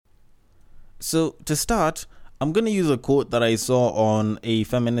So to start, I'm going to use a quote that I saw on a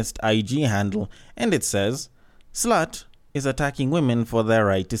feminist IG handle, and it says, "Slut is attacking women for their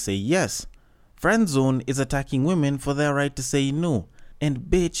right to say yes. Friend zone is attacking women for their right to say no. And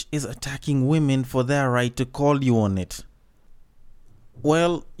bitch is attacking women for their right to call you on it."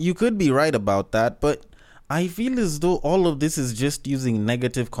 Well, you could be right about that, but I feel as though all of this is just using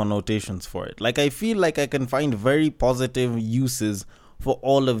negative connotations for it. Like, I feel like I can find very positive uses for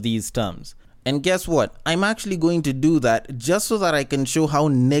all of these terms. And guess what? I'm actually going to do that just so that I can show how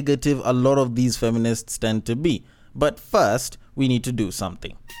negative a lot of these feminists tend to be. But first, we need to do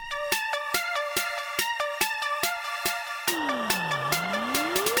something.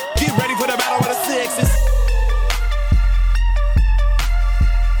 Get ready for the battle of the sexes.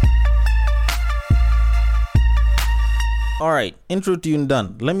 Alright, intro tune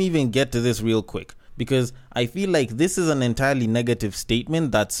done. Let me even get to this real quick, because I feel like this is an entirely negative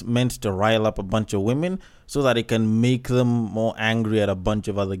statement that's meant to rile up a bunch of women so that it can make them more angry at a bunch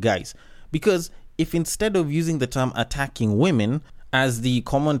of other guys. Because if instead of using the term attacking women as the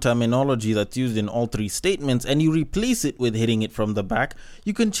common terminology that's used in all three statements, and you replace it with hitting it from the back,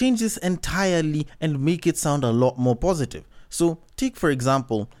 you can change this entirely and make it sound a lot more positive. So take for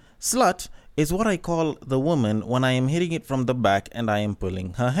example, slut is what I call the woman when I am hitting it from the back and I am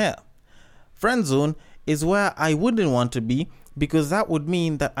pulling her hair. Friend zone is where I wouldn't want to be, because that would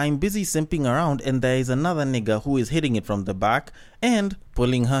mean that I'm busy simping around and there is another nigga who is hitting it from the back and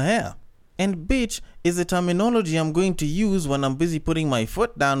pulling her hair. And bitch is the terminology I'm going to use when I'm busy putting my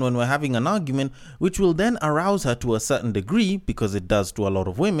foot down when we're having an argument, which will then arouse her to a certain degree, because it does to a lot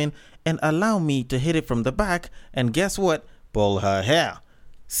of women, and allow me to hit it from the back and guess what? Pull her hair.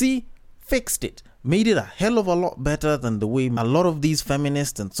 See? Fixed it. Made it a hell of a lot better than the way a lot of these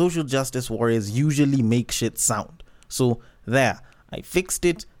feminists and social justice warriors usually make shit sound. So there, I fixed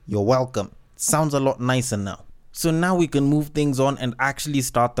it. You're welcome. Sounds a lot nicer now. So now we can move things on and actually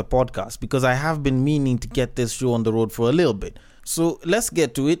start the podcast, because I have been meaning to get this show on the road for a little bit. So let's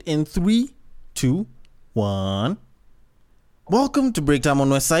get to it in 3, 2, 1. Welcome to Break Time on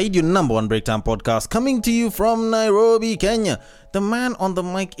Westside, your number one breakdown podcast, coming to you from Nairobi, Kenya. The man on the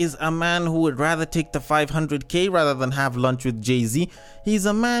mic is a man who would rather take the 500k rather than have lunch with Jay-Z. He's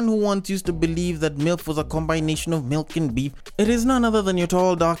a man who once used to believe that MILF was a combination of milk and beef. It is none other than your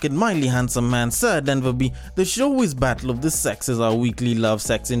tall, dark, and mildly handsome man, Sir Denver B. The show is Battle of the Sexes, our weekly love,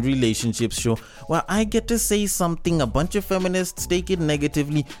 sex, and relationships show, where I get to say something, a bunch of feminists take it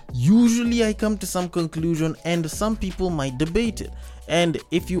negatively. Usually I come to some conclusion and some people might debate it. And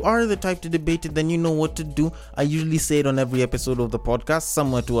if you are the type to debate it, then you know what to do. I usually say it on every episode of the podcast,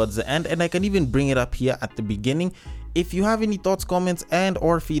 somewhere towards the end, and I can even bring it up here at the beginning. If you have any thoughts, comments, and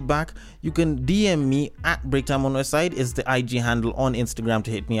or feedback, you can DM me at Breaktime on Westside is the IG handle on Instagram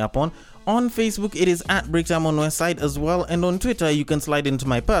to hit me up on. On Facebook, it is at Breaktime on Westside as well, and on Twitter, you can slide into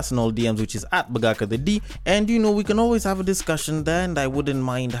my personal DMs, which is at Bagaka the D, and you know, we can always have a discussion there, and I wouldn't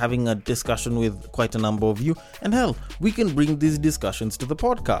mind having a discussion with quite a number of you, and hell, we can bring these discussions to the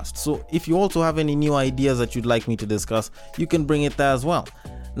podcast. So if you also have any new ideas that you'd like me to discuss, you can bring it there as well.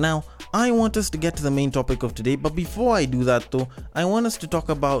 Now, I want us to get to the main topic of today, but before I do that though, I want us to talk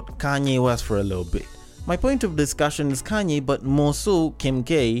about Kanye West for a little bit. My point of discussion is Kanye, but more so Kim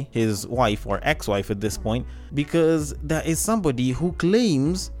K, his wife or ex-wife at this point, because there is somebody who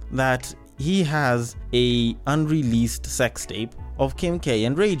claims that he has a unreleased sex tape of Kim K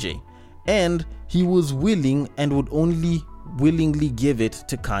and Ray J, and he was willing and would only willingly give it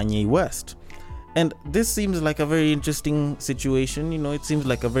to Kanye West. And this seems like a very interesting situation, you know, it seems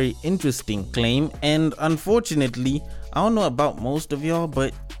like a very interesting claim, and unfortunately, I don't know about most of y'all,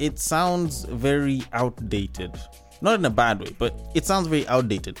 but it sounds very outdated. Not in a bad way, but it sounds very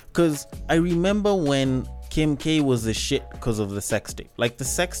outdated. Because I remember when Kim K was the shit because of the sex tape. Like, the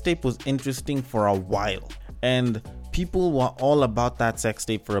sex tape was interesting for a while, and people were all about that sex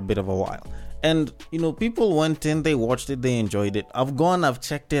tape for a bit of a while. And, you know, people went in, they watched it, they enjoyed it. I've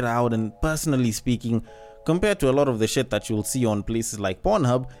checked it out, and personally speaking, compared to a lot of the shit that you'll see on places like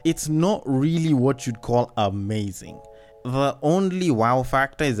Pornhub, it's not really what you'd call amazing. The only wow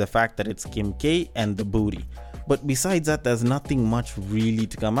factor is the fact that it's Kim K and the booty. But besides that, there's nothing much really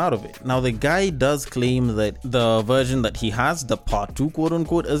to come out of it. Now, the guy does claim that the version that he has, the part 2 quote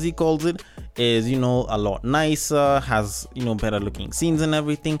unquote as he calls it, is, you know, a lot nicer, has, you know, better looking scenes and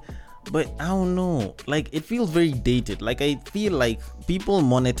everything. But I don't know, like, it feels very dated. Like, I feel like people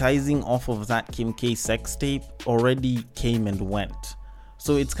monetizing off of that Kim K sex tape already came and went.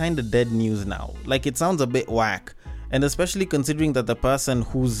 So it's kind of dead news now. Like, it sounds a bit whack. And especially considering that the person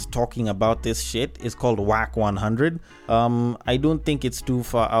who's talking about this shit is called Whack 100, I don't think it's too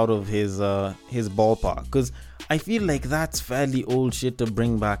far out of his ballpark, because I feel like that's fairly old shit to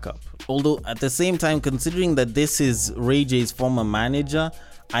bring back up. Although at the same time, considering that this is Ray J's former manager,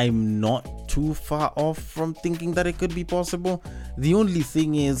 I'm not too far off from thinking that it could be possible. The only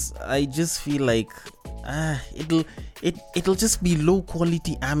thing is, I just feel like it'll just be low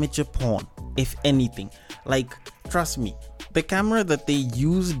quality amateur porn, if anything. Like, trust me, the camera that they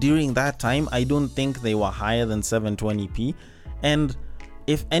used during that time, I don't think they were higher than 720p, and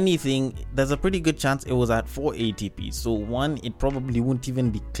if anything, there's a pretty good chance it was at 480p. So one, it probably wouldn't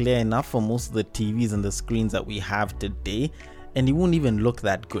even be clear enough for most of the TVs and the screens that we have today, and it won't even look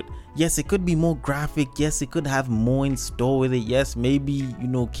that good. Yes, it could be more graphic. Yes, it could have more in store with it. Yes, maybe,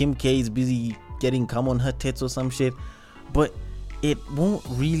 Kim K is busy getting cum on her tits or some shit, but it won't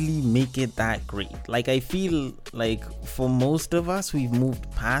really make it that great. Like, I feel like for most of us, we've moved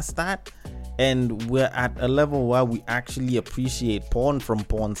past that, and we're at a level where we actually appreciate porn from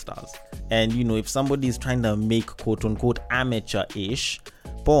porn stars. And if somebody is trying to make quote unquote amateur-ish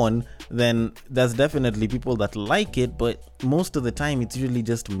porn, then there's definitely people that like it, but most of the time it's usually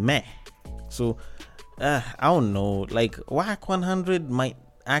just meh. So I don't know, like Whack 100 might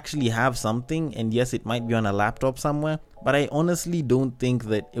actually have something, and yes, it might be on a laptop somewhere, but I honestly don't think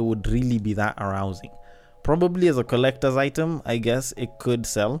that it would really be that arousing. Probably as a collector's item, I guess it could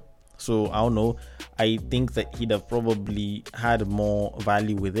sell. So I don't know, I think that he'd have probably had more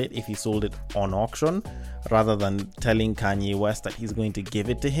value with it if he sold it on auction rather than telling Kanye West that he's going to give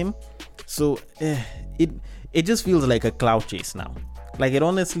it to him. So it just feels like a clout chase now. Like, it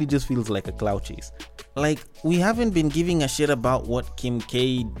honestly just feels like a clout chase. Like, we haven't been giving a shit about what Kim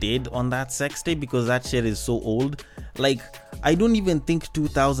K did on that sex tape because that shit is so old. Like, I don't even think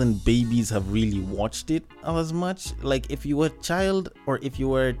 2000 babies have really watched it as much. Like, if you were a child or if you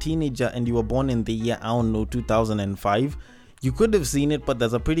were a teenager and you were born in the year, I don't know, 2005, you could have seen it, but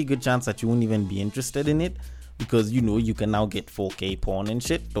there's a pretty good chance that you won't even be interested in it because, you can now get 4K porn and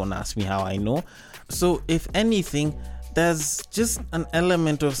shit. Don't ask me how I know. So, if anything, there's just an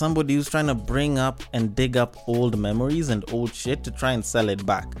element of somebody who's trying to bring up and dig up old memories and old shit to try and sell it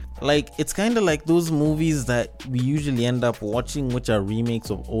back. Like, it's kind of like those movies that we usually end up watching, which are remakes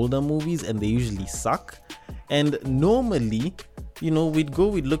of older movies, and they usually suck. And normally,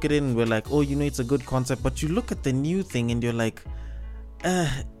 we'd look at it and we're like, oh, it's a good concept, but you look at the new thing and you're like,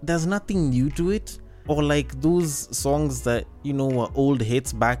 there's nothing new to it. Or like those songs that, were old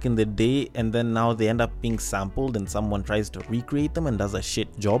hits back in the day, and then now they end up being sampled and someone tries to recreate them and does a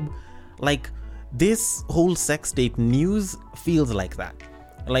shit job. Like, this whole sex tape news feels like that.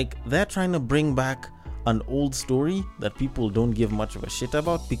 Like, they're trying to bring back an old story that people don't give much of a shit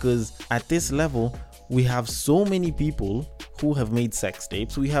about, because at this level, we have so many people who have made sex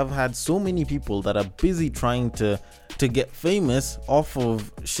tapes. We have had so many people that are busy trying to get famous off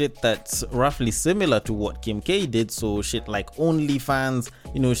of shit that's roughly similar to what Kim K did. So shit like OnlyFans,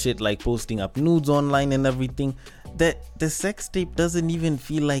 shit like posting up nudes online and everything, that the sex tape doesn't even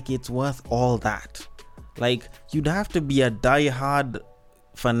feel like it's worth all that. Like, you'd have to be a diehard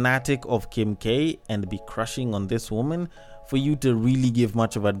fanatic of Kim K and be crushing on this woman for you to really give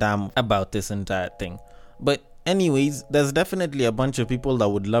much of a damn about this entire thing. But anyways, there's definitely a bunch of people that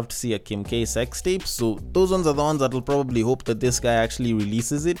would love to see a Kim K sex tape, so those ones are the ones that will probably hope that this guy actually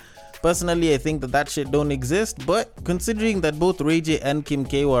releases it. Personally, I think that shit don't exist, but considering that both Ray J and Kim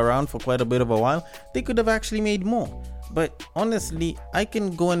K were around for quite a bit of a while, they could have actually made more. But honestly, I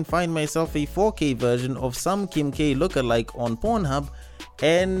can go and find myself a 4K version of some Kim K lookalike on Pornhub,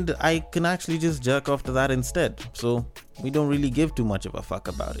 and I can actually just jerk off to that instead. So we don't really give too much of a fuck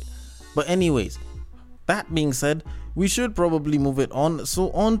about it. But anyways, that being said, we should probably move it on.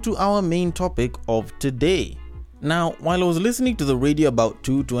 So on to our main topic of today. Now, while I was listening to the radio about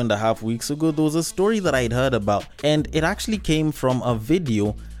 2.5 weeks ago, there was a story that I'd heard about, and it actually came from a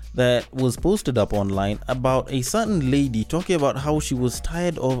video that was posted up online about a certain lady talking about how she was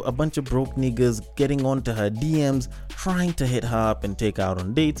tired of a bunch of broke niggas getting onto her DMs, trying to hit her up and take her out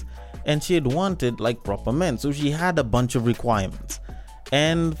on dates, and she had wanted like proper men, so she had a bunch of requirements.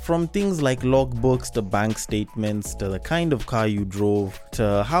 And from things like logbooks to bank statements to the kind of car you drove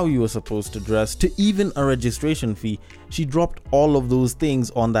to how you were supposed to dress to even a registration fee, she dropped all of those things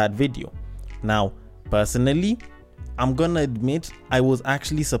on that video. Now, personally, I'm gonna admit I was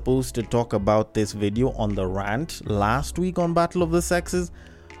actually supposed to talk about this video on the rant last week on Battle of the Sexes,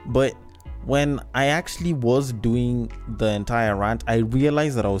 but when I actually was doing the entire rant, I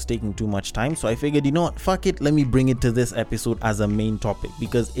realized that I was taking too much time, so I figured, you know what, fuck it, let me bring it to this episode as a main topic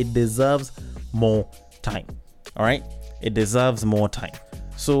because it deserves more time. All right, it deserves more time.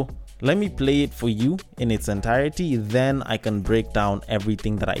 So let me play it for you in its entirety, then I can break down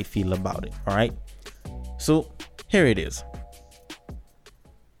everything that I feel about it. All right, so here it is.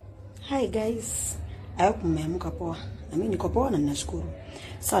 Hi guys, I hope mmeamka poa. Na mimi niko poa na ninashukuru.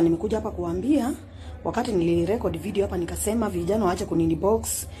 Sasa nimekuja hapa kuambia, wakati nilirecord video hapa nikasema vijana waache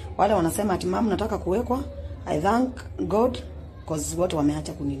kuninbox, wale wanasema ati mama nataka kuwekwa. I thank God cause watu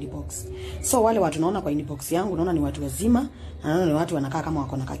wameacha kuninbox. So wale watu naona kwa inbox yangu naona ni watu wazima, na naona ni watu wanakaa kama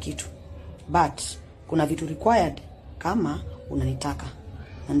wako na kitu. But kuna vitu required kama unanitaka.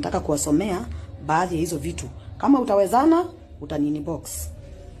 Na nataka kuwasomea baadhi ya hizo vitu. Kama utawezana utaninbox.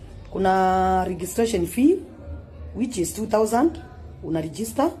 Kuna registration fee which is 2000, una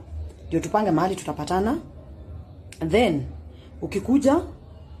register ndio tupange mahali tutapatana. Then ukikuja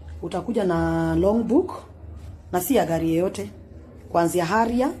utakuja na logbook na si ya gari yote, kuanzia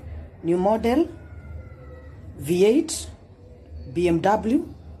Harrier, new model, V8, BMW,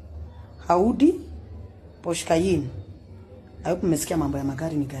 Audi, Porsche Cayenne. Hapo mmesikia mambo ya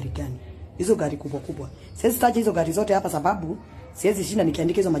magari ni gari gani? Hizo gari kubwa kubwa. Siwezi taja hizo gari zote hapa sababu siwezi shinda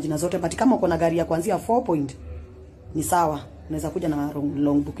nikiandika hizo majina zote, but kama uko na gari ya kuanzia 4 point ni sawa, unaweza kuja na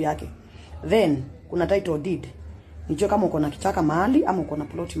logbook yake. Then kuna title deed. Nijue kama uko na kichaka mahali ama uko na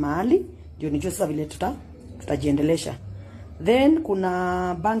plot mahali, ndio nijue sasa vile tutajiendelesha. Then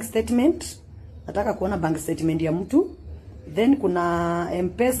kuna bank statement. Nataka kuona bank statement ya mtu. Then kuna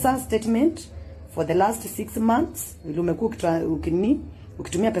M-Pesa statement for the last 6 months. Vile umekuwa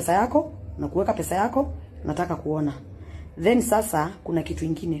ukitumia pesa yako na kuweka pesa yako, nataka kuona. Then sasa kuna kitu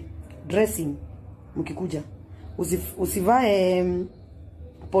kingine, dressing. Mkikuja usivae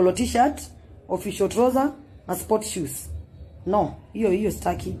polo t-shirt, official trouser na sport shoes. No, hiyo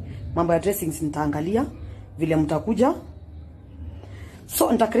sitaki. Mambo ya dressing nitaangalia vile mtakuja.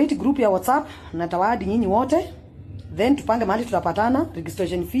 So nita create group ya WhatsApp na tawaadi nyinyi wote. Then tupange mahali tutapatana,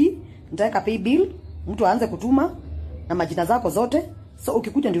 registration fee, nitaweka pay bill, mtu aanze kutuma na majina zako zote. So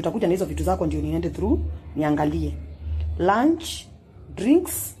ukikuja ndio utakuja na hizo vitu zako ndio niende through niangalie. Lunch,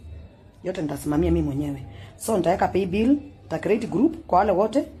 drinks, yote nitasimamia mimi mwenyewe. So nitaweka pay bill, nita create group kwa wale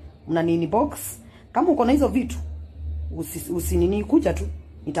wote, mnanini box. Kama uko na hizo vitu, usinini kuja tu,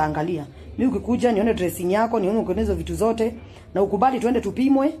 nitaangalia. Mimi ukikuja nione dressing yako, nione uko na hizo vitu zote na ukubali tuende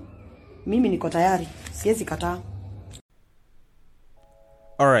tupimwe, mimi niko tayari. Siwezi kataa.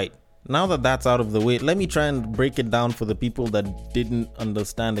 All right. Now that that's out of the way, let me try and break it down for the people that didn't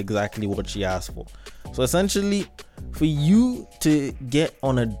understand exactly what she asked for. So essentially, for you to get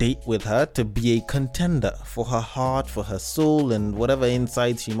on a date with her, to be a contender for her heart, for her soul, and whatever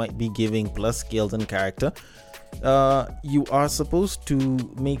insights she might be giving, plus skills and character, you are supposed to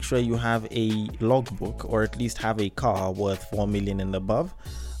make sure you have a logbook, or at least have a car worth 4 million and above.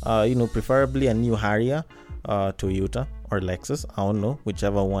 Preferably a new Harrier, Toyota or Lexus, I don't know,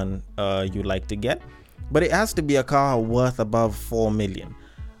 whichever one you like to get, but it has to be a car worth above 4 million.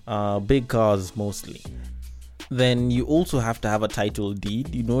 Big cars mostly. Then you also have to have a title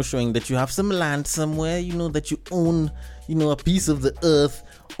deed, showing that you have some land somewhere, that you own, a piece of the earth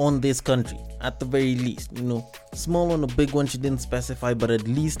on this country, at the very least. Small one or big one, she didn't specify, but at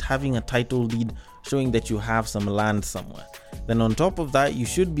least having a title deed showing that you have some land somewhere. Then on top of that, you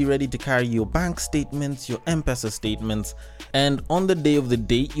should be ready to carry your bank statements, your M-Pesa statements, and on the day of the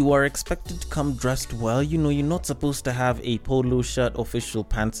date, you are expected to come dressed well. You're not supposed to have a polo shirt, official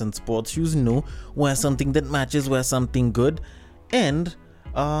pants and sports shoes. No, wear something that matches, wear something good. And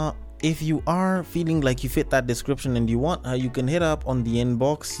if you are feeling like you fit that description and you want her, you can hit up on the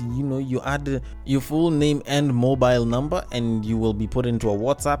inbox. You add your full name and mobile number, and you will be put into a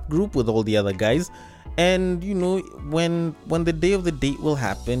WhatsApp group with all the other guys. And when the day of the date will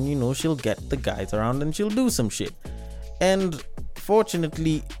happen, she'll get the guys around and she'll do some shit. And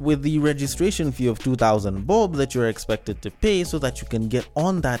fortunately, with the registration fee of 2,000 bob that you're expected to pay so that you can get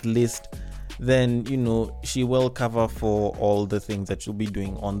on that list, then she will cover for all the things that you'll be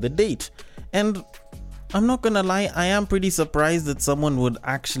doing on the date. And I'm not gonna lie, I am pretty surprised that someone would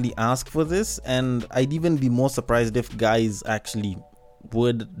actually ask for this, and I'd even be more surprised if guys actually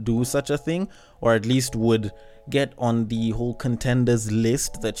would do such a thing, or at least would get on the whole contenders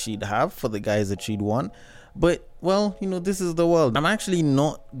list that she'd have for the guys that she'd want. But well, this is the world. I'm actually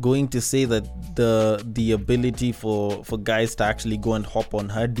not going to say that the ability for guys to actually go and hop on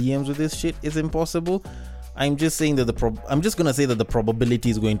her DMs with this shit is impossible. I'm just saying that I'm just gonna say that the probability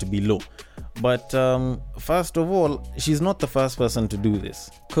is going to be low. But first of all, she's not the first person to do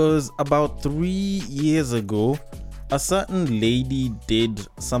this, because about 3 years ago, a certain lady did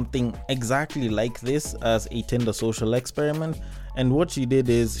something exactly like this as a Tinder social experiment. And what she did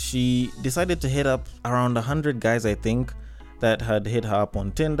is she decided to hit up around 100 guys, I think, that had hit her up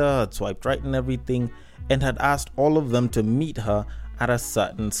on Tinder, had swiped right and everything, and had asked all of them to meet her at a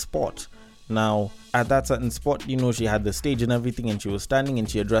certain spot. Now, at that certain spot, she had the stage and everything, and she was standing and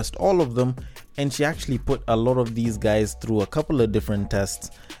she addressed all of them, and she actually put a lot of these guys through a couple of different tests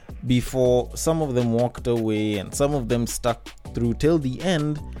before some of them walked away and some of them stuck through till the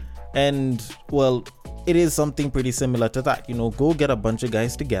end. And well, it is something pretty similar to that. Go get a bunch of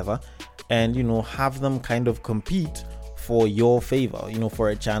guys together and have them kind of compete for your favor,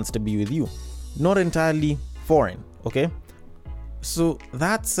 for a chance to be with you. Not entirely foreign, okay? So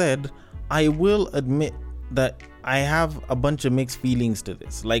that said, I will admit that I have a bunch of mixed feelings to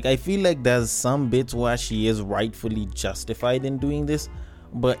this. Like, I feel like there's some bits where she is rightfully justified in doing this,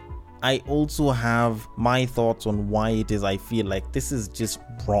 but I also have my thoughts on why it is I feel like this is just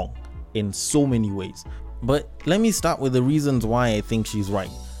wrong in so many ways. But let me start with the reasons why I think she's right.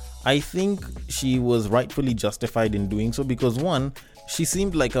 I think she was rightfully justified in doing so because, one, she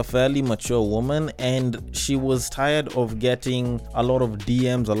seemed like a fairly mature woman and she was tired of getting a lot of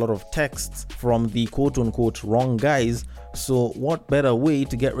DMs, a lot of texts from the quote-unquote wrong guys. So what better way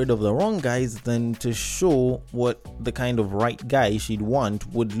to get rid of the wrong guys than to show what the kind of right guy she'd want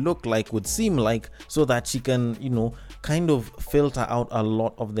would look like, would seem like, so that she can, kind of filter out a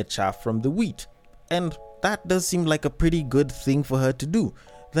lot of the chaff from the wheat. And that does seem like a pretty good thing for her to do.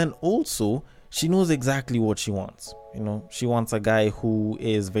 Then also, she knows exactly what she wants. She wants a guy who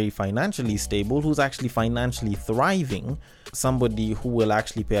is very financially stable, who's actually financially thriving, somebody who will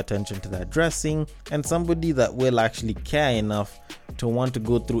actually pay attention to their dressing, and somebody that will actually care enough to want to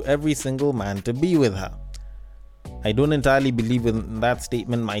go through every single man to be with her. I don't entirely believe in that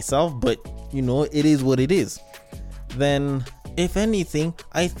statement myself, but it is what it is. Then, if anything,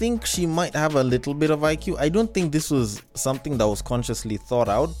 I think she might have a little bit of IQ. I don't think this was something that was consciously thought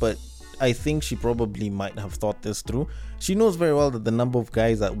out, but I think she probably might have thought this through. She knows very well that the number of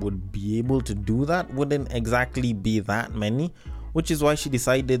guys that would be able to do that wouldn't exactly be that many, which is why she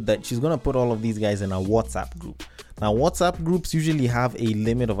decided that she's going to put all of these guys in a WhatsApp group. Now, WhatsApp groups usually have a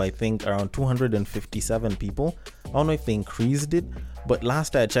limit of, I think, around 257 people. I don't know if they increased it, but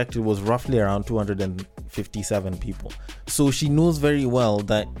last I checked, it was roughly around 257 people. So she knows very well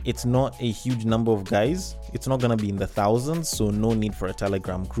that it's not a huge number of guys. It's not going to be in the thousands, so no need for a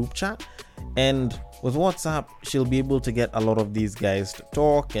Telegram group chat. And with WhatsApp, she'll be able to get a lot of these guys to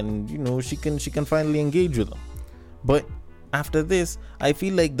talk, and she can finally engage with them. But after this, I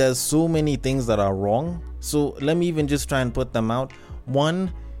feel like there's so many things that are wrong. So let me even just try and put them out.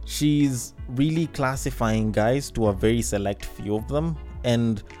 One, she's really classifying guys to a very select few of them.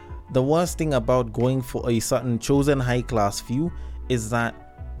 And the worst thing about going for a certain chosen high class few is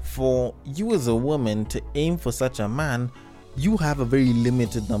that for you as a woman to aim for such a man, you have a very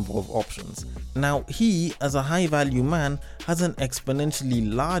limited number of options. Now, he, as a high value man, has an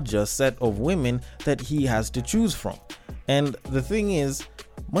exponentially larger set of women that he has to choose from. And the thing is,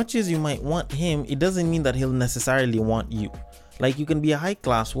 much as you might want him, it doesn't mean that he'll necessarily want you. Like, you can be a high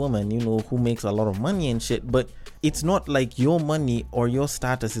class woman, who makes a lot of money and shit, but it's not like your money or your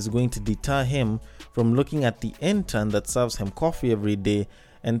status is going to deter him from looking at the intern that serves him coffee every day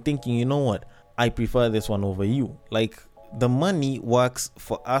and thinking, you know what, I prefer this one over you. Like, the money works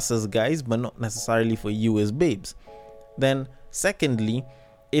for us as guys, but not necessarily for you as babes. Then, secondly,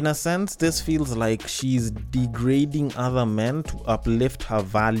 in a sense, this feels like she's degrading other men to uplift her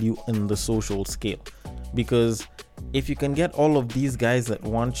value in the social scale. Because if you can get all of these guys that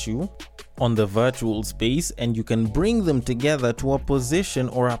want you on the virtual space and you can bring them together to a position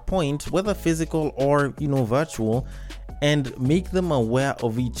or a point, whether physical or, virtual, and make them aware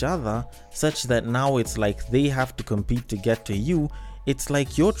of each other such that now it's like they have to compete to get to you, it's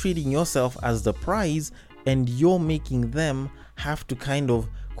like you're treating yourself as the prize and you're making them have to kind of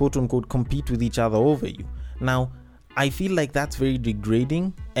quote unquote compete with each other over you. Now, I feel like that's very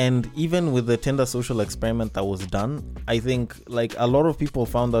degrading, and even with the Tinder social experiment that was done, I think like a lot of people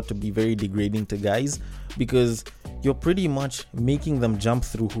found that to be very degrading to guys, because you're pretty much making them jump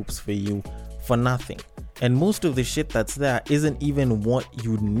through hoops for you for nothing. And most of the shit that's there isn't even what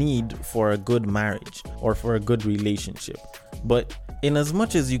you need for a good marriage or for a good relationship. But in as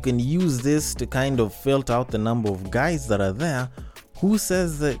much as you can use this to kind of filter out the number of guys that are there, who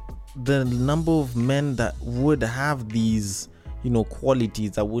says that the number of men that would have these,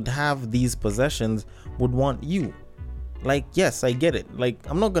 qualities, that would have these possessions, would want you? like, yes, I get it. Like,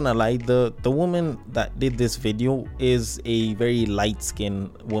 I'm not gonna lie, the woman that did this video is a very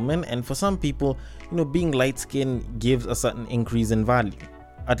light-skinned woman, and for some people, being light-skinned gives a certain increase in value,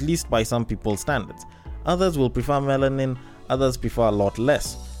 at least by some people's standards. Others will prefer melanin, others prefer a lot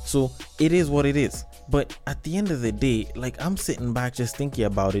less. So it is what it is. But at the end of the day, like, I'm sitting back just thinking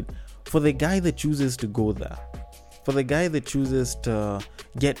about it. For the guy that chooses to go there, for the guy that chooses to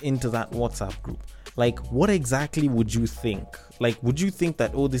get into that WhatsApp group, like, what exactly would you think? Like, would you think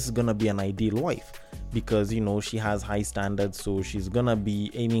that, oh, this is gonna be an ideal wife because she has high standards, so she's gonna be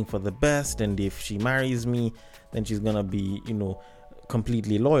aiming for the best, and if she marries me, then she's gonna be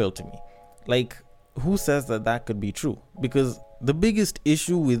completely loyal to me? Like, who says that could be true? Because the biggest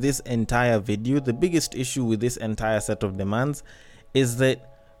issue with this entire video, the biggest issue with this entire set of demands, is that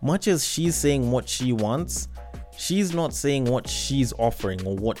much as she's saying what she wants, she's not saying what she's offering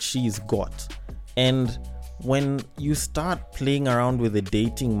or what she's got. And when you start playing around with the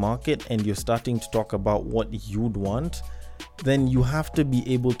dating market and you're starting to talk about what you'd want, then you have to be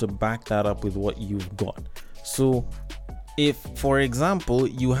able to back that up with what you've got. So if, for example,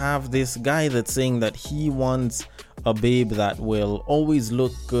 you have this guy that's saying that he wants a babe that will always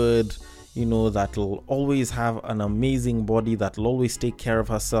look good, that'll always have an amazing body, that'll always take care of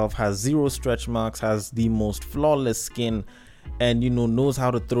herself, has zero stretch marks, has the most flawless skin, and knows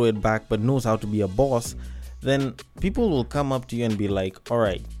how to throw it back but knows how to be a boss, then people will come up to you and be like, all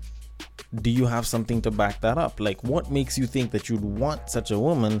right, do you have something to back that up? Like, what makes you think that you'd want such a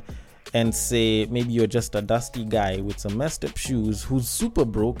woman? And say maybe you're just a dusty guy with some messed up shoes who's super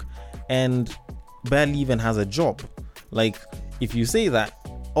broke and barely even has a job. Like, if you say that,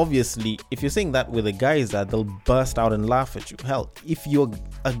 obviously, if you're saying that with the guys, that they'll burst out and laugh at you. Hell, if you're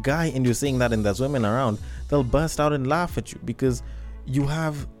a guy and you're saying that and there's women around, they'll burst out and laugh at you because you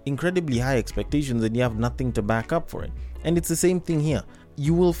have incredibly high expectations and you have nothing to back up for it. And it's the same thing here.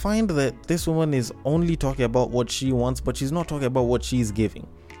 You will find that this woman is only talking about what she wants, but she's not talking about what she's giving.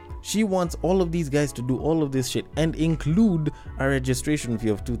 She wants all of these guys to do all of this shit and include a registration fee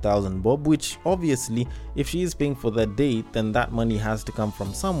of 2,000 bob, which obviously, if she is paying for that date, then that money has to come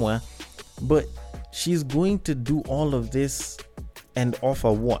from somewhere. But she's going to do all of this and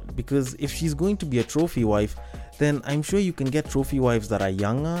offer what? Because if she's going to be a trophy wife, then I'm sure you can get trophy wives that are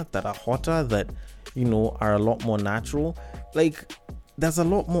younger, that are hotter, that, are a lot more natural. Like, there's a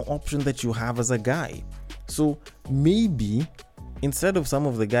lot more option that you have as a guy. So maybe instead of some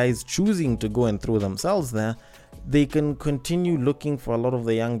of the guys choosing to go and throw themselves there, they can continue looking for a lot of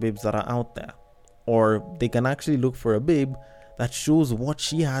the young babes that are out there. Or they can actually look for a babe that shows what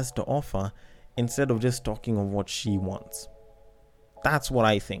she has to offer instead of just talking of what she wants. That's what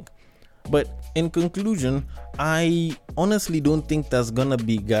I think. But in conclusion, I honestly don't think there's gonna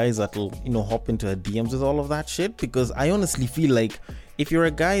be guys that'll, hop into her DMs with all of that shit, because I honestly feel like if you're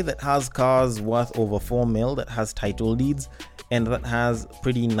a guy that has cars worth over 4 mil, that has title deeds, and that has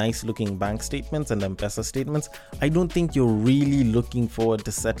pretty nice looking bank statements and M-Pesa statements, I don't think you're really looking forward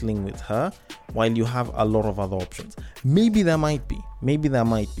to settling with her while you have a lot of other options. Maybe there might be.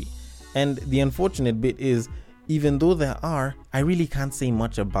 And the unfortunate bit is, even though there are, I really can't say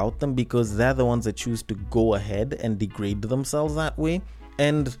much about them because they're the ones that choose to go ahead and degrade themselves that way.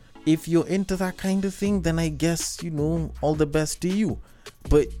 And if you're into that kind of thing, then I guess, all the best to you.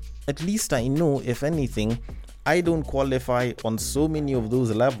 But at least I know, if anything, I don't qualify on so many of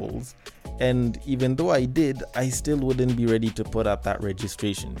those levels, and even though I did, I still wouldn't be ready to put up that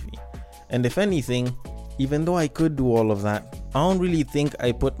registration fee. And if anything, even though I could do all of that, I don't really think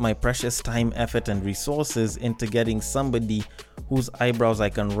I put my precious time, effort, and resources into getting somebody whose eyebrows I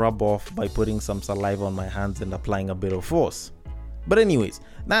can rub off by putting some saliva on my hands and applying a bit of force. But anyways,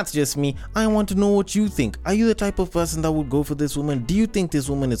 that's just me. I want to know what you think. Are you the type of person that would go for this woman? Do you think this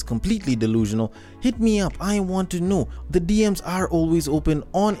woman is completely delusional? Hit me up. I want to know. The DMs are always open.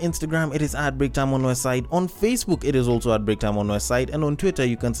 On Instagram, it is at Breaktime on Westside. On Facebook, it is also at Breaktime on Westside. And on Twitter,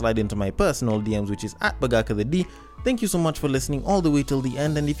 you can slide into my personal DMs, which is at Bagaka the D. Thank you so much for listening all the way till the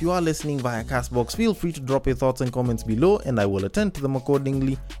end. And if you are listening via Castbox, feel free to drop your thoughts and comments below, and I will attend to them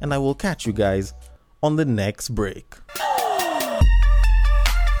accordingly. And I will catch you guys on the next break.